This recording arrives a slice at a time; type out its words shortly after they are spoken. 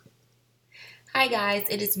Hi guys,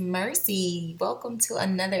 it is Mercy. Welcome to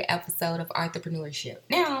another episode of Entrepreneurship.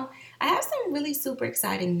 Now, I have some really super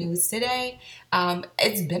exciting news today.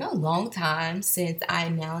 It's been a long time since I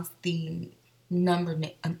announced the number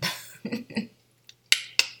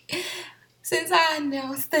since I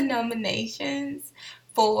announced the nominations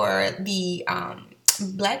for the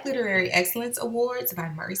Black Literary Excellence Awards by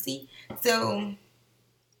Mercy. So,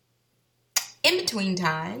 in between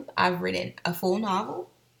time, I've written a full novel.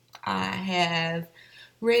 I have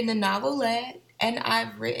written a novelette, and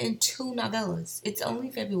I've written two novellas. It's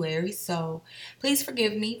only February, so please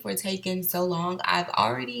forgive me for taking so long. I've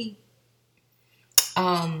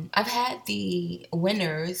had the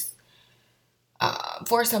winners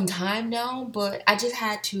for some time now, but I just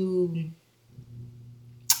had to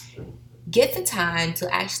get the time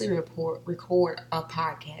to actually record a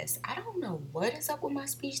podcast. I don't know what is up with my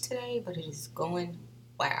speech today, but it is going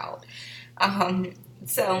wild. Um,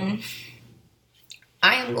 so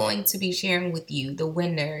I am going to be sharing with you the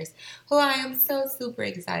winners who I am so super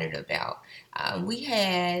excited about. We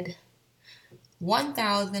had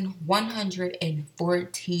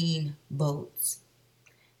 1,114 votes.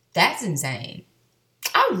 That's insane.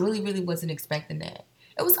 I really wasn't expecting that.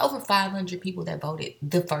 It was over 500 people that voted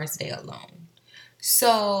the first day alone.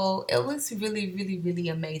 So it was really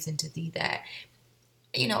amazing to see that.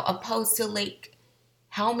 Opposed to like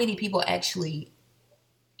how many people actually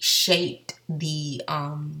shaped the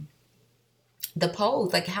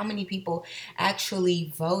polls, like how many people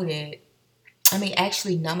actually voted,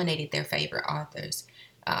 actually nominated their favorite authors.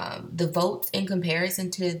 The votes in comparison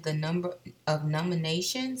to the number of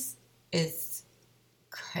nominations is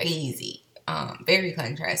crazy, very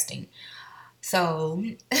contrasting. So,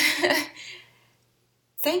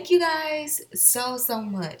 thank you guys so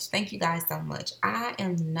much. Thank you guys so much. I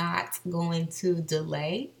am not going to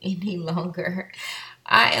delay any longer.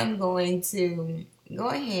 I am going to go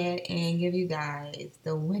ahead and give you guys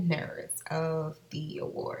the winners of the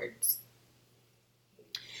awards.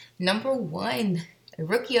 Number one,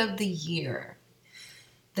 Rookie of the Year.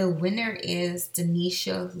 The winner is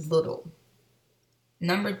Denisha Little.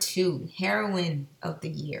 Number two, Heroine of the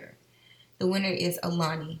Year. The winner is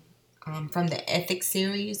Alani from the Ethics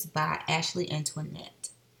series by Ashley Antoinette.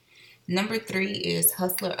 Number three is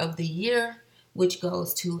Hustler of the Year, which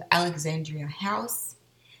goes to Alexandria House.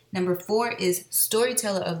 Number four is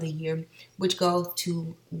Storyteller of the Year, which goes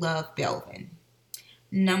to Love Belvin.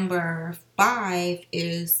 Number five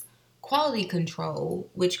is Quality Control,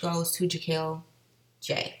 which goes to Jaquel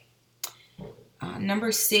J.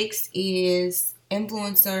 Number six is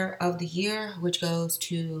Influencer of the Year, which goes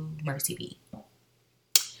to Mercy B.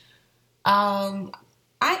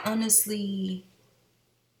 I honestly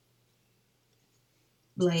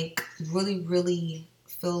really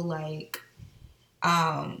feel like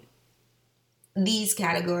these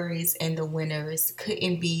categories and the winners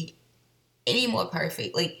couldn't be any more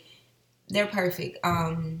perfect. Like, they're perfect.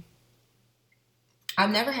 I've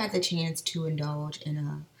never had the chance to indulge in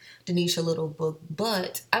a Denisha Little book,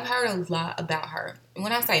 but I've heard a lot about her.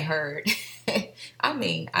 When I say heard,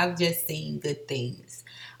 I've just seen good things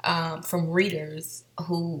from readers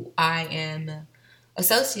who I am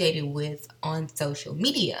associated with on social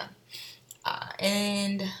media.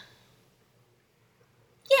 And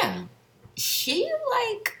yeah, she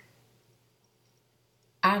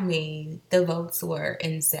the votes were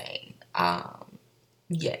insane.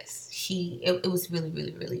 Yes, it was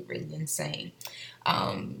really insane.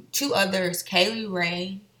 Two others, Kaylee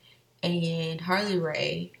Ray and Harley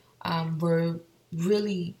Ray, were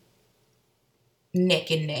really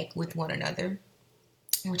neck and neck with one another,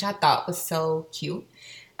 which I thought was so cute.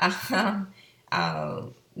 The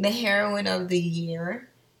Heroine of the Year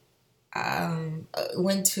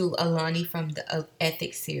went to Alani from the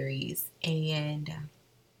Ethics series, and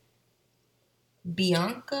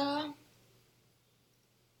Bianca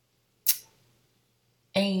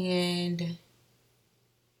and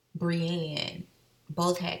Brienne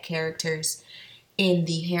both had characters in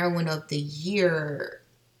the Heroine of the Year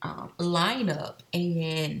lineup,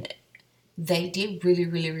 and they did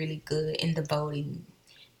really good in the voting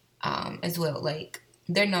as well. Like,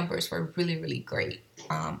 their numbers were really great.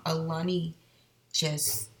 Alani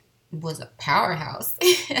just was a powerhouse.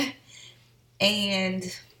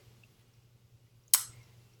 And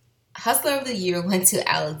Hustler of the Year went to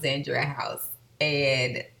Alexandria House.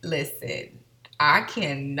 And listen, I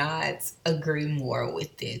cannot agree more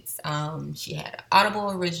with this. She had an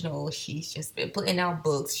Audible original. She's just been putting out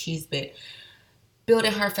books. She's been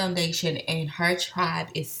building her foundation, and her tribe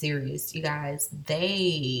is serious, you guys.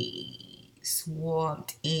 They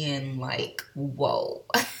swamped in like, whoa.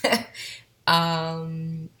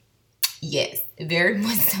 um, Yes, very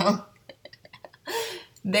much so.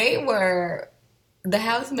 They were the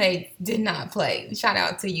housemates did not play. Shout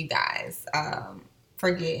out to you guys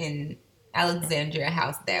for getting Alexandria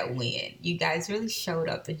House that win. You guys really showed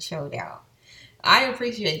up and showed out. I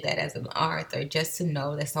appreciate that as an author, just to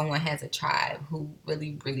know that someone has a tribe who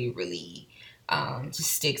really, really, really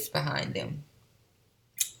just sticks behind them,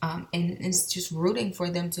 and is just rooting for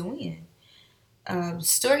them to win.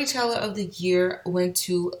 Storyteller of the year went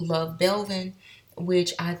to Love Belvin,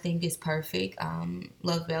 which I think is perfect.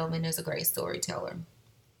 Love Belvin is a great storyteller,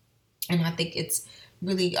 and I think it's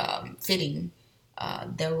really fitting.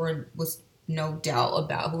 Was no doubt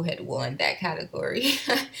about who had won that category,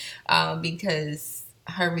 because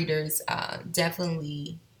her readers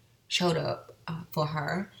definitely showed up for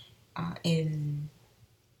her and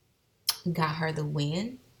got her the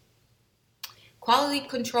win. Quality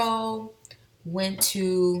control went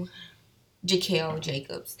to Jaquel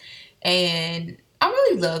Jacobs, and I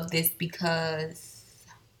really love this because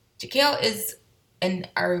Jaquel is an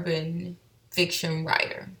urban fiction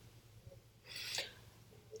writer.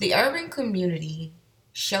 The urban community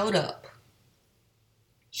showed up,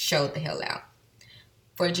 showed the hell out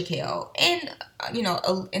for Jaquel, and in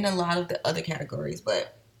a lot of the other categories,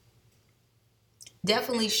 but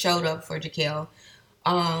definitely showed up for Jaquel.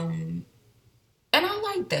 And I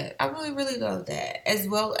like that. I really, really love that, as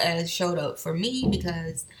well as showed up for me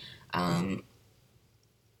because I'm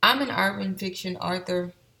an urban fiction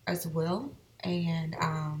author as well, and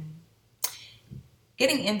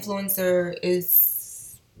getting influencer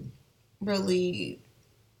is really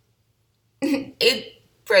it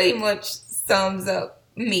pretty much sums up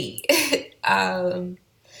me. um,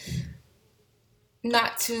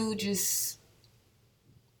 not to just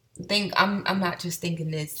think I'm not just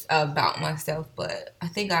thinking this about myself, but I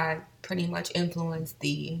think I pretty much influenced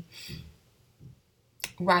the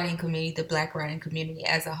writing community, the Black writing community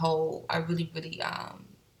as a whole. I really, really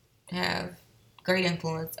have great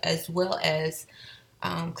influence, as well as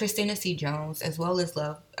Christina C. Jones, as well as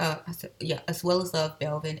as well as Love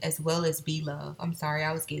Belvin, as well as B Love. I'm sorry,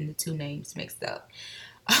 I was getting the two names mixed up.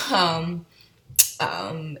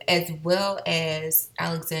 Um, as well as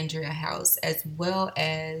Alexandria House, as well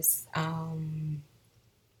as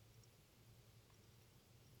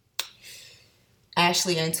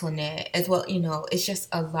Ashley Antoinette, as well. It's just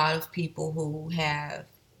a lot of people who have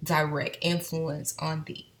direct influence on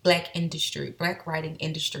the Black writing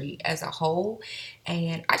industry as a whole.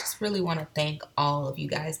 And I just really want to thank all of you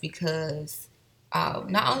guys because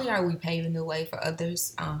not only are we paving the way for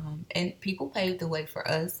others, and people paved the way for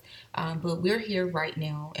us, but we're here right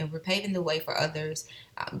now and we're paving the way for others,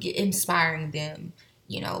 inspiring them,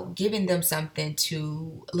 giving them something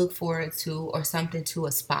to look forward to or something to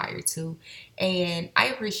aspire to. And I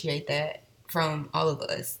appreciate that from all of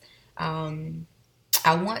us.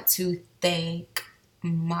 I want to thank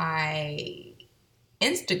my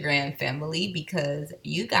Instagram family because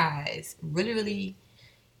you guys really, really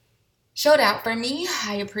showed out for me.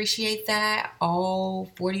 I appreciate that.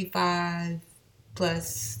 All 45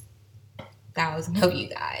 plus thousand of you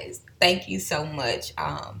guys. Thank you so much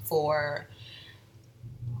for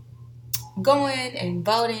going and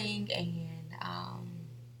voting and,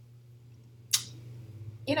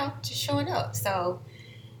 just showing up. So,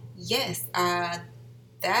 yes, that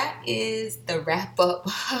is the wrap up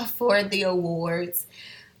for the awards.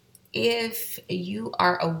 If you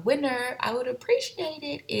are a winner, I would appreciate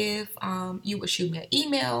it if you would shoot me an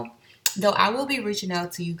email. Though I will be reaching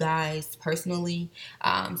out to you guys personally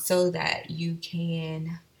so that you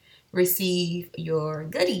can receive your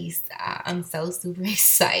goodies. I'm so super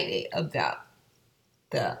excited about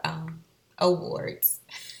the awards.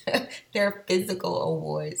 They're physical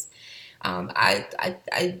awards.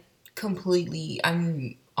 I completely,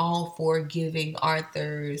 I'm all for giving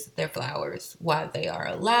authors their flowers while they are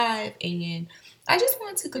alive. And I just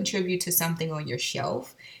want to contribute to something on your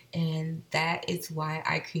shelf. And that is why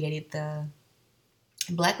I created the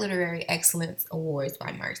Black Literary Excellence Awards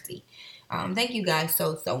by Mercy. Thank you guys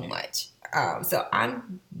so, so much. So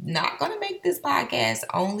I'm not going to make this podcast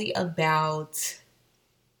only about,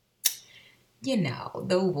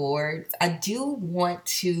 the awards. I do want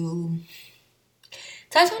to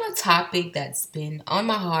touch on a topic that's been on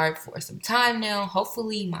my heart for some time now.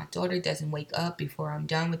 Hopefully my daughter doesn't wake up before I'm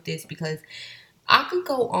done with this because I could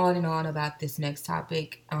go on and on about this next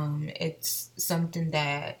topic. It's something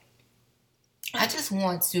that I just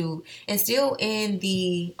want to instill in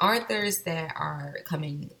the authors that are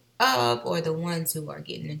coming up or the ones who are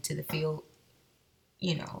getting into the field,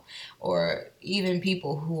 or even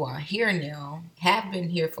people who are here now, have been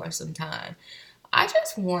here for some time. I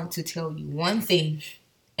just want to tell you one thing,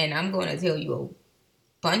 And I'm going to tell you a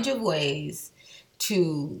bunch of ways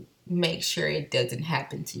to make sure it doesn't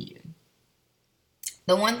happen to you.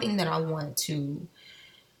 The one thing that I want to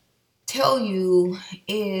tell you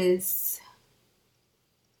is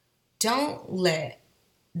don't let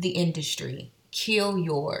the industry kill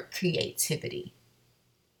your creativity.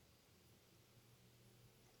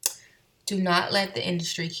 Do not let the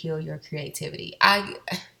industry kill your creativity.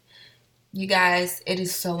 You guys, it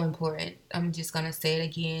is so important. I'm just going to say it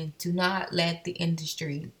again. Do not let the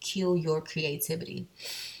industry kill your creativity.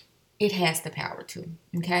 It has the power to,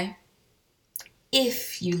 okay?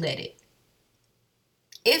 If you let it.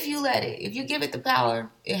 If you let it. If you give it the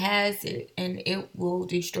power, it has it, and it will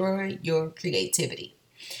destroy your creativity.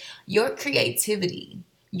 Your creativity,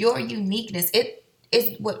 your uniqueness, it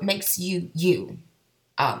is what makes you you.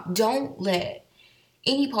 Don't let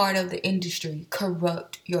any part of the industry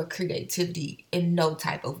corrupt your creativity in no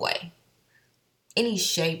type of way. Any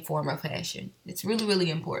shape, form, or fashion. It's really, really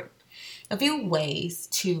important. A few ways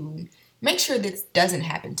to make sure this doesn't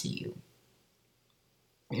happen to you.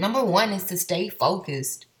 Number one is to stay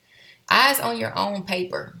focused. Eyes on your own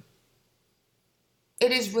paper.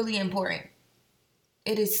 It is really important.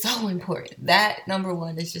 It is so important. That number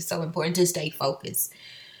one is just so important to stay focused.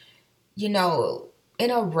 You know, in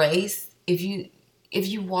a race, if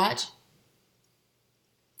you watch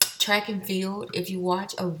track and field, if you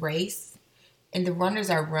watch a race and the runners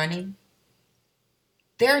are running,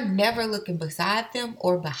 they're never looking beside them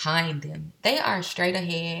or behind them. They are straight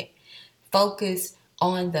ahead, focused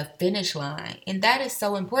on the finish line. And that is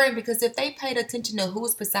so important because if they paid attention to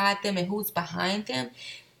who's beside them and who's behind them,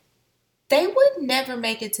 they would never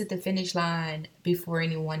make it to the finish line before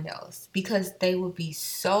anyone else because they would be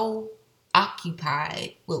so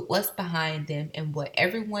occupied with what's behind them and what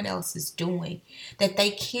everyone else is doing that they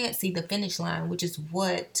can't see the finish line, which is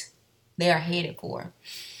what they are headed for.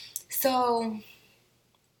 So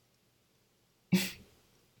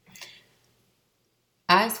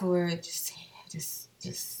eyes forward, just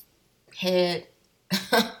head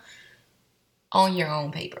on your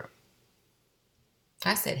own paper.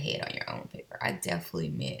 I said head on your own paper. I definitely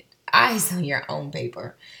meant eyes on your own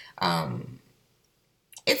paper.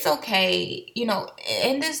 It's okay. You know,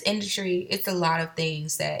 in this industry, it's a lot of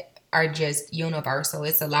things that are just universal.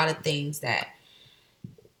 It's a lot of things that,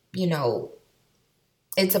 you know,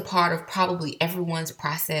 it's a part of probably everyone's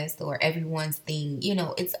process or everyone's thing. You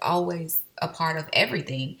know, it's always a part of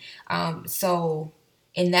everything. So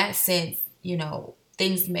in that sense, you know,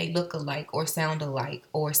 things may look alike or sound alike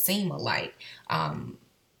or seem alike.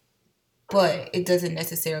 But it doesn't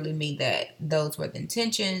necessarily mean that those were the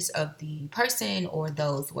intentions of the person or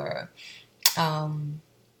those were, as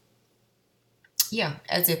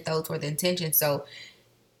if those were the intentions. So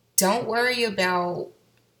don't worry about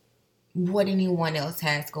what anyone else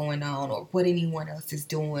has going on or what anyone else is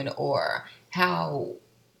doing or how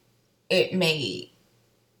it may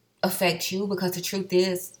affect you, because the truth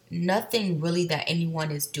is nothing really that anyone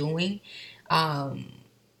is doing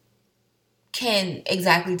can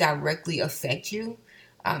exactly directly affect you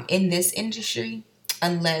in this industry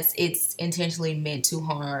unless it's intentionally meant to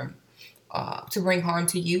harm, to bring harm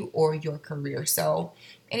to you or your career. So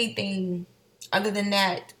anything other than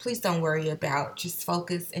that, please don't worry about. Just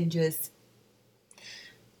focus and just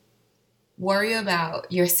worry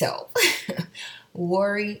about yourself.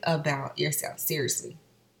 Worry about yourself, seriously.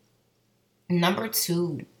 Number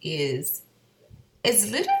two is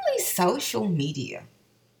literally social media.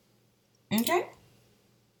 Okay?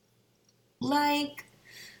 Like,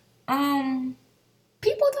 people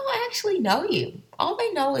don't actually know you. All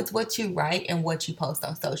they know is what you write and what you post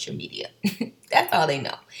on social media. That's all they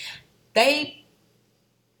know. They,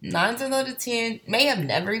 9 out of 10, may have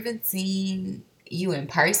never even seen you in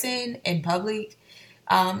person, in public.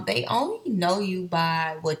 They only know you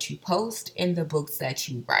by what you post in the books that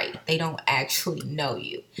you write. They don't actually know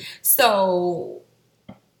you. So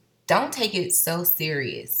don't take it so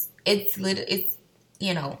serious. It's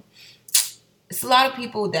you know, it's a lot of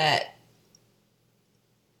people that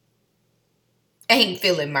ain't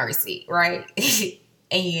feeling mercy, right?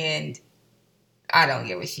 And I don't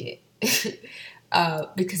give a shit.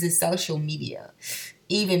 Because it's social media.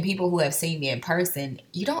 Even people who have seen me in person,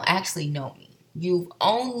 you don't actually know me. You've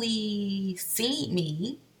only seen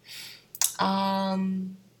me,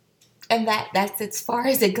 and that's as far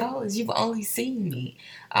as it goes. You've only seen me.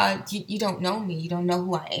 You don't know me. You don't know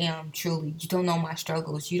who I am, truly. You don't know my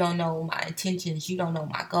struggles. You don't know my intentions. You don't know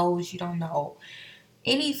my goals. You don't know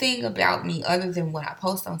anything about me other than what I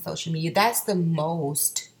post on social media. That's the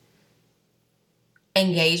most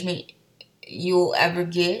engagement you'll ever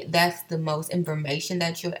get. That's the most information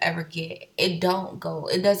that you'll ever get. It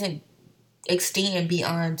doesn't extend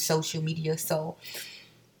beyond social media. So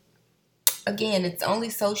again, it's only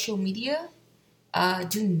social media.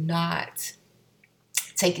 Do not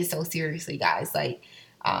take it so seriously, guys. Like,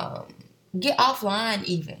 um, get offline,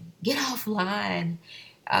 even. Get offline.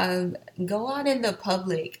 Go out in the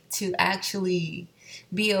public to actually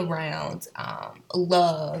be around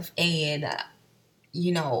love and,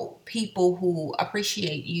 people who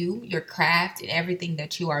appreciate you, your craft, and everything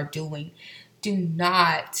that you are doing. Do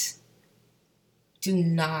not, do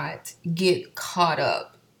not get caught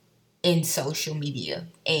up in social media,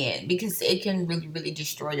 and because it can really, really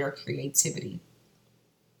destroy your creativity.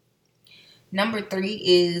 Number three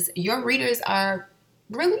is your readers are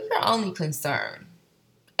really your only concern.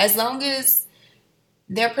 As long as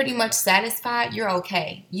they're pretty much satisfied, you're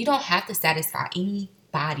okay. You don't have to satisfy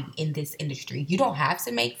anybody in this industry. You don't have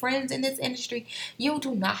to make friends in this industry. You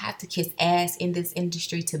do not have to kiss ass in this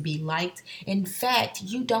industry to be liked. In fact,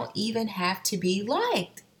 you don't even have to be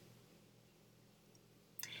liked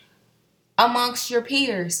amongst your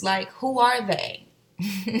peers. Like, who are they?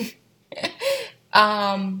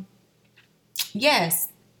 um,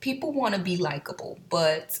 yes, people want to be likable,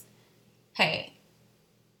 but hey,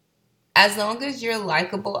 as long as you're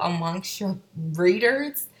likable amongst your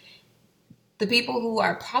readers, the people who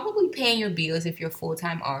are probably paying your bills if you're a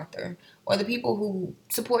full-time author, or the people who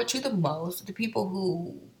support you the most, the people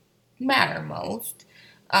who matter most,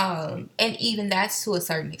 and even that's to a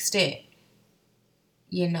certain extent,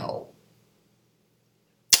 you know,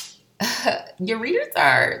 your readers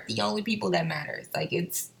are the only people that matters. Like,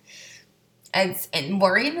 and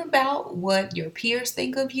worrying about what your peers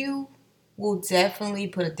think of you will definitely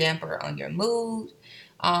put a damper on your mood.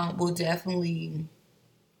 Will definitely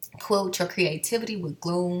quilt your creativity with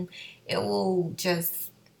gloom. It will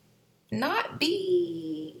just not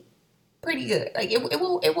be pretty good. Like, it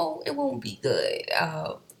won't be good.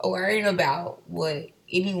 Worrying about what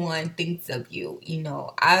anyone thinks of you.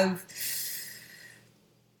 I've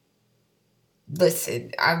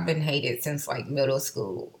been hated since like middle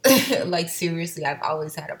school. Like, seriously, I've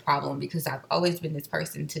always had a problem because I've always been this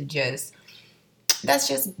person to just, that's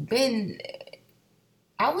just been,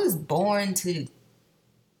 I was born to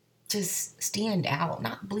just stand out,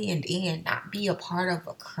 not blend in, not be a part of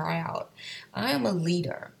a crowd. I am a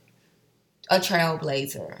leader, a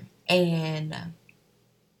trailblazer, and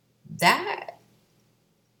that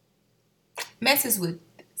messes with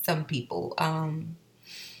some people.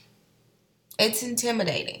 It's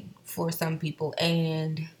intimidating for some people,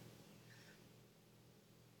 and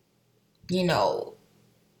you know,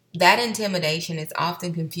 that intimidation is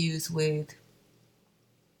often confused with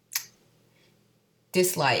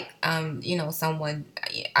dislike. Someone,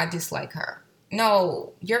 I dislike her.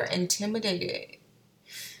 No, you're intimidated.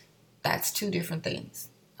 That's two different things.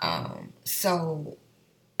 So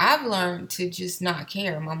I've learned to just not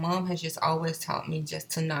care. My mom has just always taught me just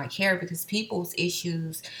to not care, because people's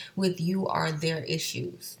issues with you are their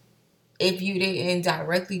issues. If you didn't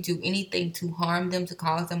directly do anything to harm them, to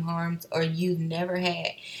cause them harm, or you never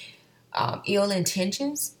had ill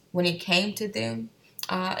intentions when it came to them,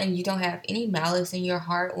 and you don't have any malice in your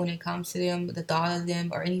heart when it comes to them, the thought of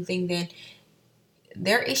them, or anything, then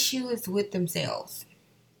their issue is with themselves.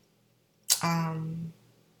 Um,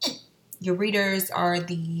 your readers are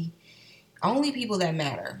the only people that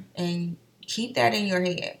matter, and keep that in your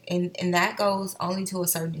head. And that goes only to a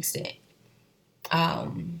certain extent.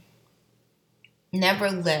 Um,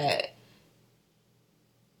 Never let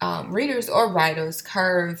readers or writers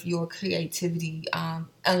curve your creativity,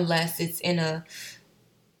 unless it's in a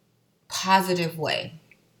positive way.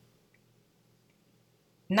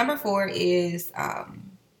 Number four is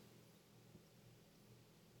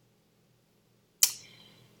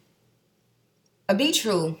be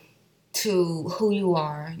true to who you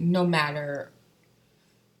are, no matter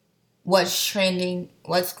what's trending,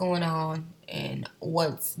 what's going on, and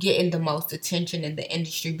what's getting the most attention in the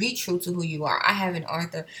industry. Be true to who you are. I have an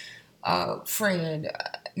author friend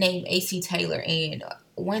named AC Taylor, and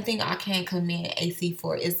one thing I can't commend AC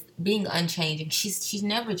for is being unchanging. She's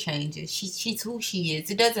never changes. She's who she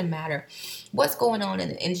is. It doesn't matter what's going on in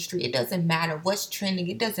the industry. It doesn't matter what's trending.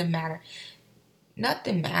 It doesn't matter.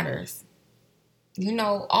 Nothing matters.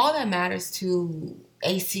 All that matters to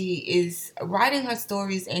AC is writing her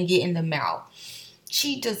stories and getting them out.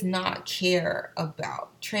 She does not care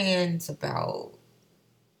about trends, about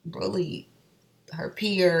really her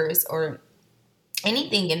peers or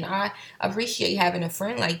anything. And I appreciate having a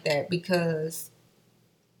friend like that, because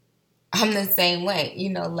I'm the same way.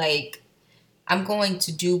 Like, I'm going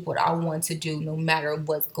to do what I want to do no matter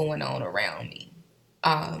what's going on around me.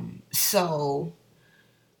 So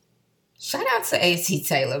shout out to AC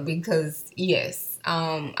Taylor because yes,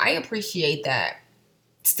 I appreciate that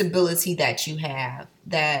stability that you have,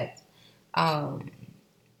 that um,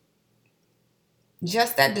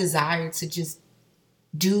 just that desire to just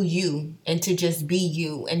do you and to just be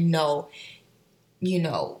you and know, you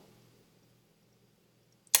know,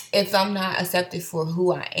 if I'm not accepted for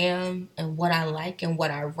who I am and what I like and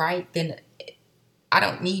what I write, then I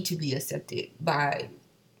don't need to be accepted by,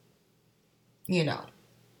 you know,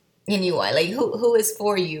 anyone. Like who is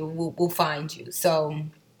for you will find you. So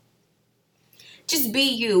just be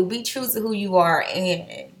you, be true to who you are,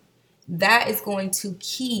 and that is going to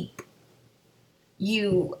keep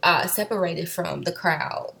you separated from the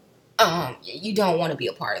crowd. You don't want to be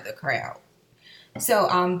a part of the crowd. So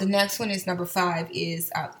the next one is number 5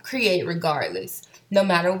 is create regardless. No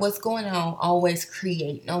matter what's going on, always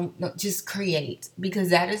create. No, just create because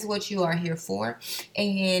that is what you are here for,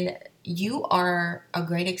 and you are a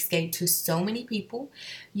great escape to so many people.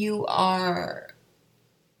 You are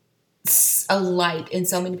a light in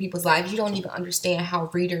so many people's lives. You don't even understand how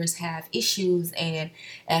readers have issues and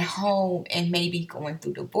at home and maybe going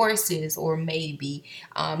through divorces or maybe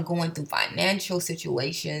going through financial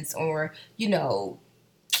situations or,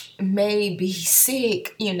 maybe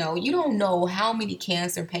sick. You don't know how many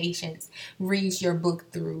cancer patients read your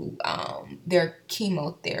book through their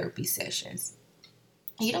chemotherapy sessions.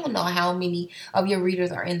 You don't know how many of your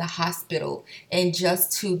readers are in the hospital, and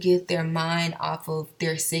just to get their mind off of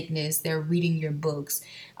their sickness, they're reading your books.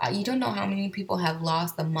 You don't know how many people have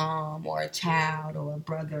lost a mom or a child or a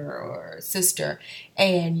brother or a sister,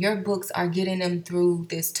 and your books are getting them through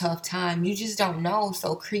this tough time. You just don't know.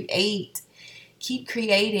 So create, keep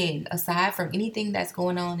creating. Aside from anything that's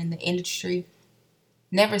going on in the industry,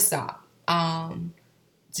 never stop.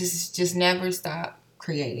 Just never stop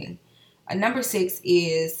creating. Number 6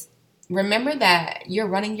 is remember that you're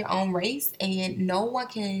running your own race and no one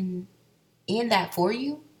can end that for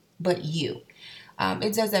you but you.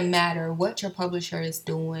 It doesn't matter what your publisher is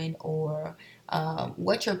doing or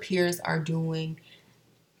what your peers are doing.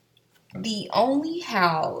 The only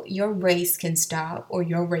how your race can stop or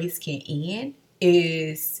your race can end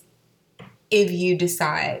is if you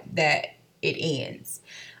decide that it ends.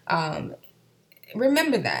 Um,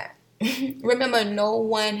 Remember that. Remember, no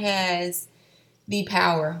one has the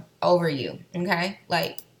power over you. Okay?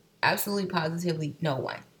 Like, absolutely positively, no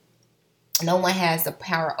one. No one has the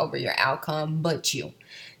power over your outcome but you.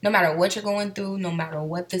 No matter what you're going through, no matter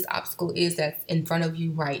what this obstacle is that's in front of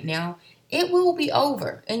you right now, it will be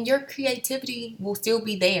over and your creativity will still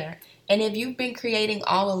be there. And if you've been creating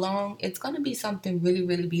all along, it's going to be something really,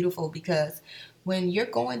 really beautiful because when you're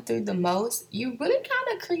going through the most, you really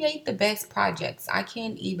kind of create the best projects. I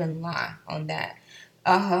can't even lie on that.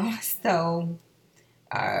 So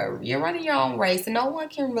you're running your own race and no one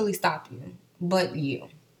can really stop you but you.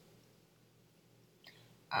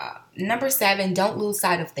 Number 7, don't lose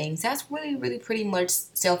sight of things. That's really, really pretty much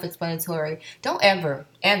self-explanatory. Don't ever,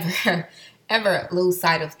 ever lose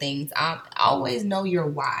sight of things. Always know your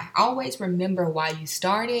why. Always remember why you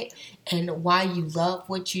started and why you love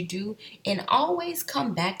what you do. And always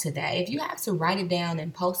come back to that. If you have to write it down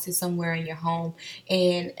and post it somewhere in your home,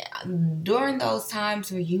 and during those times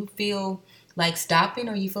where you feel like stopping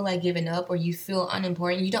or you feel like giving up or you feel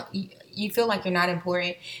unimportant, you feel like you're not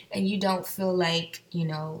important and you don't feel like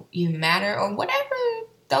you matter or whatever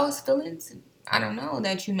those feelings, I don't know,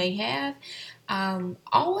 that you may have,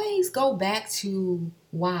 always go back to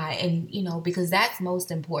why, and because that's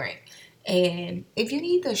most important. And if you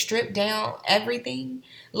need to strip down everything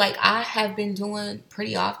like I have been doing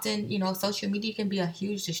pretty often, social media can be a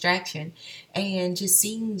huge distraction, and just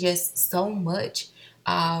seeing just so much,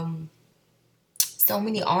 so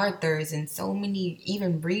many authors and so many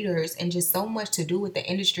even readers and just so much to do with the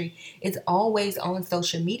industry is always on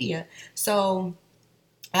social media. So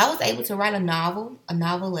I was able to write a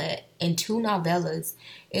novelette, and 2 novellas.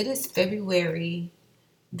 It is February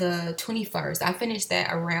the 21st. I finished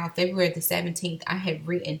that around February the 17th. I had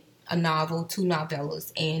written a novel, 2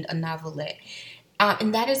 novellas, and a novelette.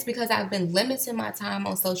 And that is because I've been limiting my time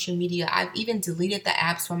on social media. I've even deleted the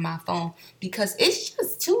apps from my phone because it's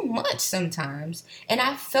just too much sometimes. And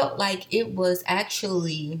I felt like it was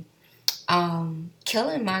actually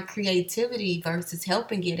killing my creativity versus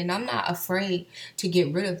helping it. And I'm not afraid to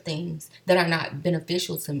get rid of things that are not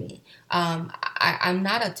beneficial to me. I'm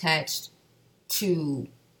not attached to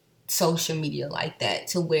social media like that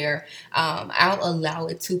to where I'll allow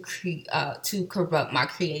it to corrupt my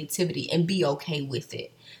creativity and be okay with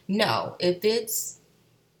it. No, if it's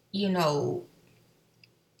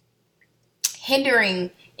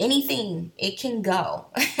hindering anything, it can go.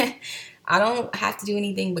 I don't have to do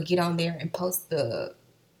anything but get on there and post the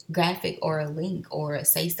graphic or a link or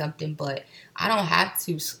say something, but I don't have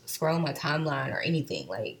to scroll my timeline or anything.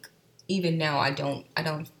 Like, even now, I don't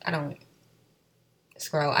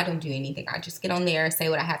scroll. I don't do anything. I just get on there, say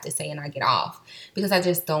what I have to say, and I get off because I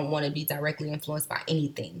just don't want to be directly influenced by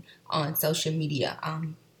anything on social media.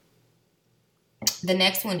 The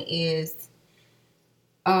next one is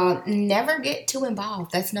never get too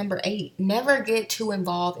involved. That's number 8. Never get too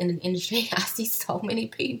involved in an industry. I see so many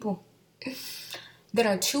people that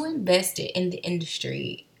are too invested in the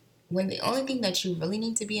industry when the only thing that you really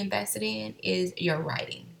need to be invested in is your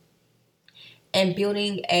writing and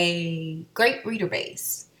building a great reader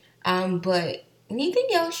base. But anything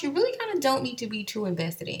else, you really kind of don't need to be too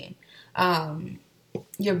invested in.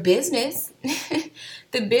 Your business,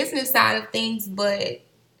 the business side of things, but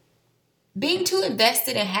being too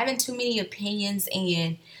invested and having too many opinions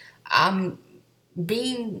and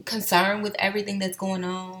being concerned with everything that's going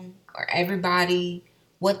on or everybody,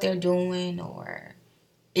 what they're doing or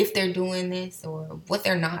if they're doing this or what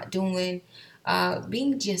they're not doing,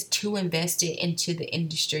 being just too invested into the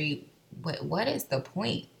industry, what is the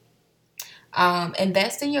point?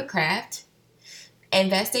 Invest in your craft,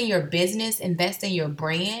 invest in your business, invest in your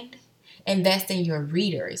brand, invest in your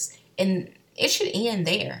readers, and it should end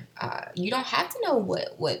there. You don't have to know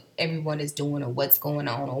what everyone is doing or what's going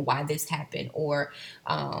on or why this happened, or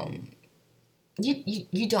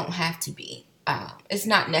you don't have to be. It's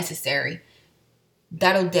not necessary.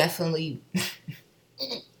 That'll definitely.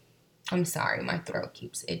 I'm sorry, my throat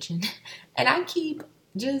keeps itching, and I keep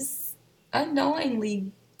just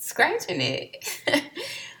unknowingly scratching it.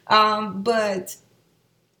 But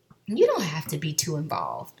you don't have to be too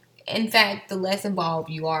involved. In fact, the less involved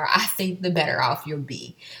you are, I think the better off you'll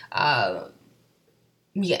be.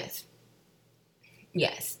 Yes.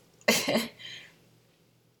 Yes.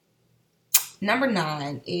 Number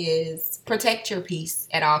 9 is protect your peace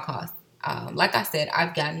at all costs. Like I said,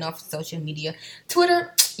 I've gotten off social media.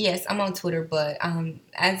 Twitter, yes, I'm on Twitter, but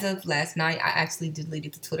as of last night, I actually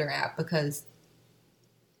deleted the Twitter app because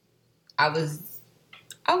I was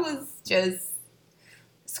just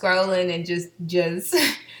scrolling and just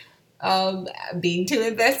being too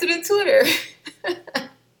invested in Twitter.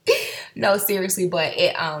 No, seriously, but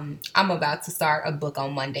I'm about to start a book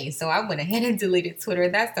on Monday, so I went ahead and deleted Twitter.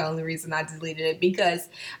 That's the only reason I deleted it because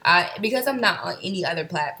I'm not on any other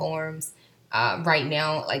platforms right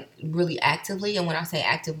now, like really actively. And when I say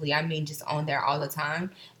actively, I mean just on there all the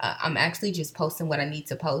time. I'm actually just posting what I need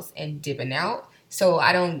to post and dipping out, so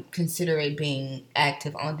I don't consider it being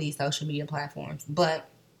active on these social media platforms. But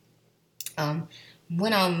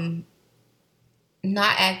when I'm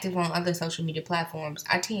not active on other social media platforms,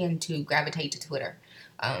 I tend to gravitate to Twitter.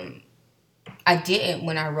 I didn't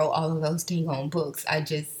when I wrote all of those dang on books. I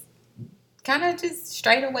just kind of just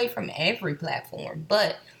strayed away from every platform.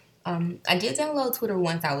 But I did download Twitter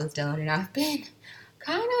once I was done, and I've been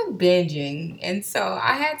kind of binging. And so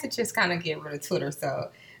I had to just kind of get rid of Twitter.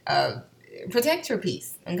 So protect your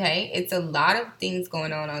peace, okay? It's a lot of things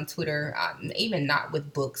going on Twitter, even not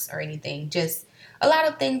with books or anything, just a lot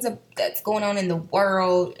of things that's going on in the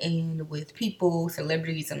world and with people,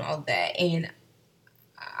 celebrities, and all that. And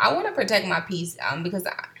I want to protect my peace because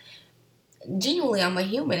genuinely, I'm a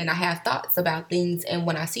human and I have thoughts about things. And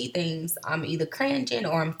when I see things, I'm either cringing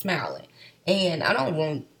or I'm smiling. And I don't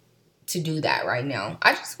want to do that right now.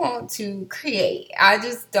 I just want to create. I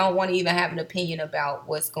just don't want to even have an opinion about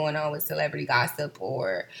what's going on with celebrity gossip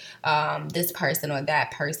or this person or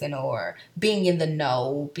that person or being in the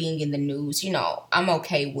know, being in the news. I'm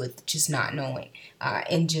okay with just not knowing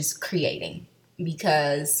and just creating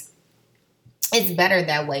because it's better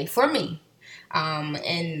that way for me.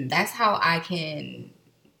 And that's how I can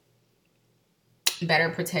better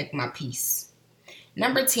protect my peace.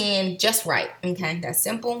 Number 10, just right. Okay, that's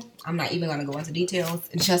simple. I'm not even going to go into details.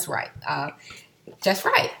 Just right. Just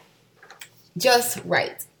right. Just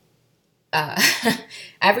right.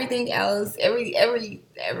 Everything else,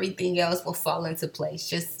 everything else will fall into place.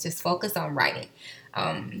 Just focus on writing.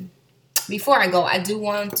 Before I go, I do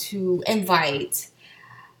want to invite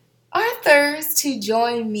authors to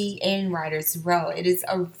join me in Writers Row. It is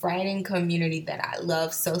a writing community that I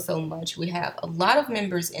love so much. We have a lot of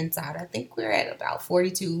members inside. I think we're at about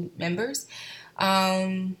 42 members.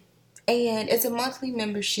 And it's a monthly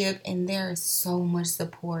membership, and there is so much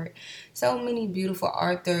support. So many beautiful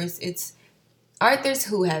authors. It's authors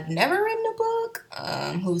who have never written a book,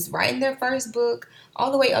 who's writing their first book, all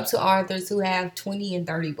the way up to authors who have 20 and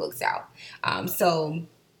 30 books out. So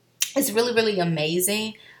it's really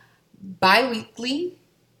amazing. Bi-weekly,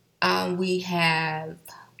 We have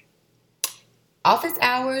office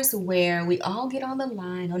hours where we all get on the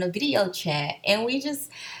line on a video chat and we just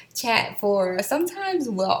chat for sometimes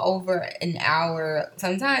well over an hour,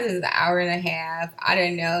 sometimes it's an hour and a half. I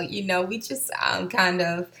don't know. We just kind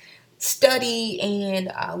of study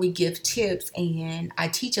and we give tips, and I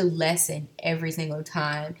teach a lesson every single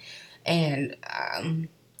time. And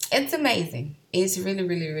it's amazing. It's really,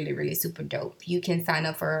 really, really, really super dope. You can sign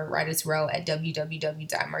up for Writers Row at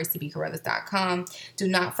www.mercybecarruthers.com. Do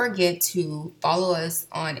not forget to follow us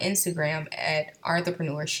on Instagram at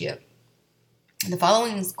Entrepreneurship. The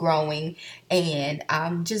following is growing, and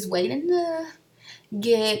I'm just waiting to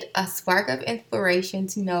get a spark of inspiration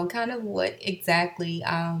to know kind of what exactly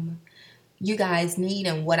you guys need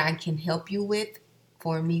and what I can help you with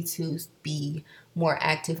for me to be more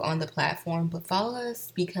active on the platform. But follow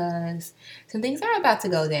us because some things are about to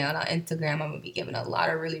go down on Instagram. I'm going to be giving a lot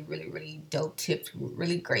of really, really, really dope tips,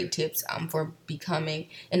 really great tips for becoming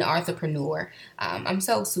an entrepreneur. I'm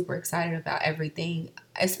so super excited about everything,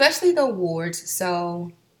 especially the awards.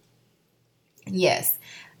 So, yes,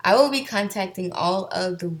 I will be contacting all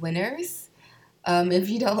of the winners. If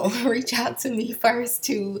you don't reach out to me first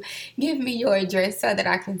to give me your address so that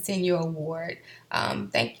I can send you an award.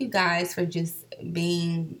 Thank you guys for just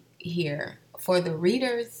being here for the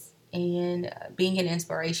readers and being an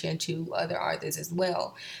inspiration to other authors as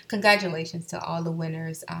well. Congratulations to all the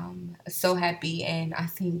winners. So happy, and I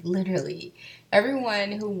think literally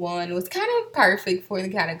everyone who won was kind of perfect for the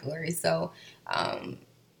category. So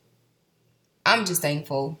I'm just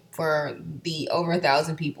thankful for the over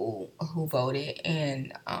 1,000 people who voted,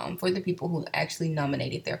 and for the people who actually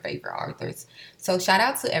nominated their favorite authors. So shout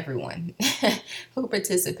out to everyone who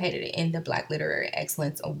participated in the Black Literary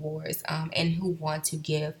Excellence Awards, and who want to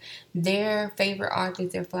give their favorite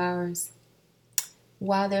authors their flowers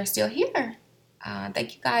while they're still here.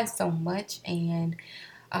 Thank you guys so much, and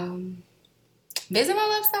visit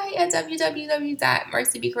my website at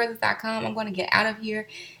www.mercybecarruthers.com. I'm going to get out of here.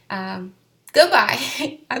 Goodbye.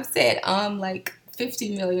 I've said like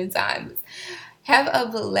 50 million times. Have a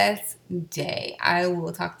blessed day. I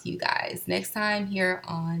will talk to you guys next time here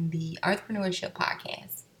on the Entrepreneurship Podcast.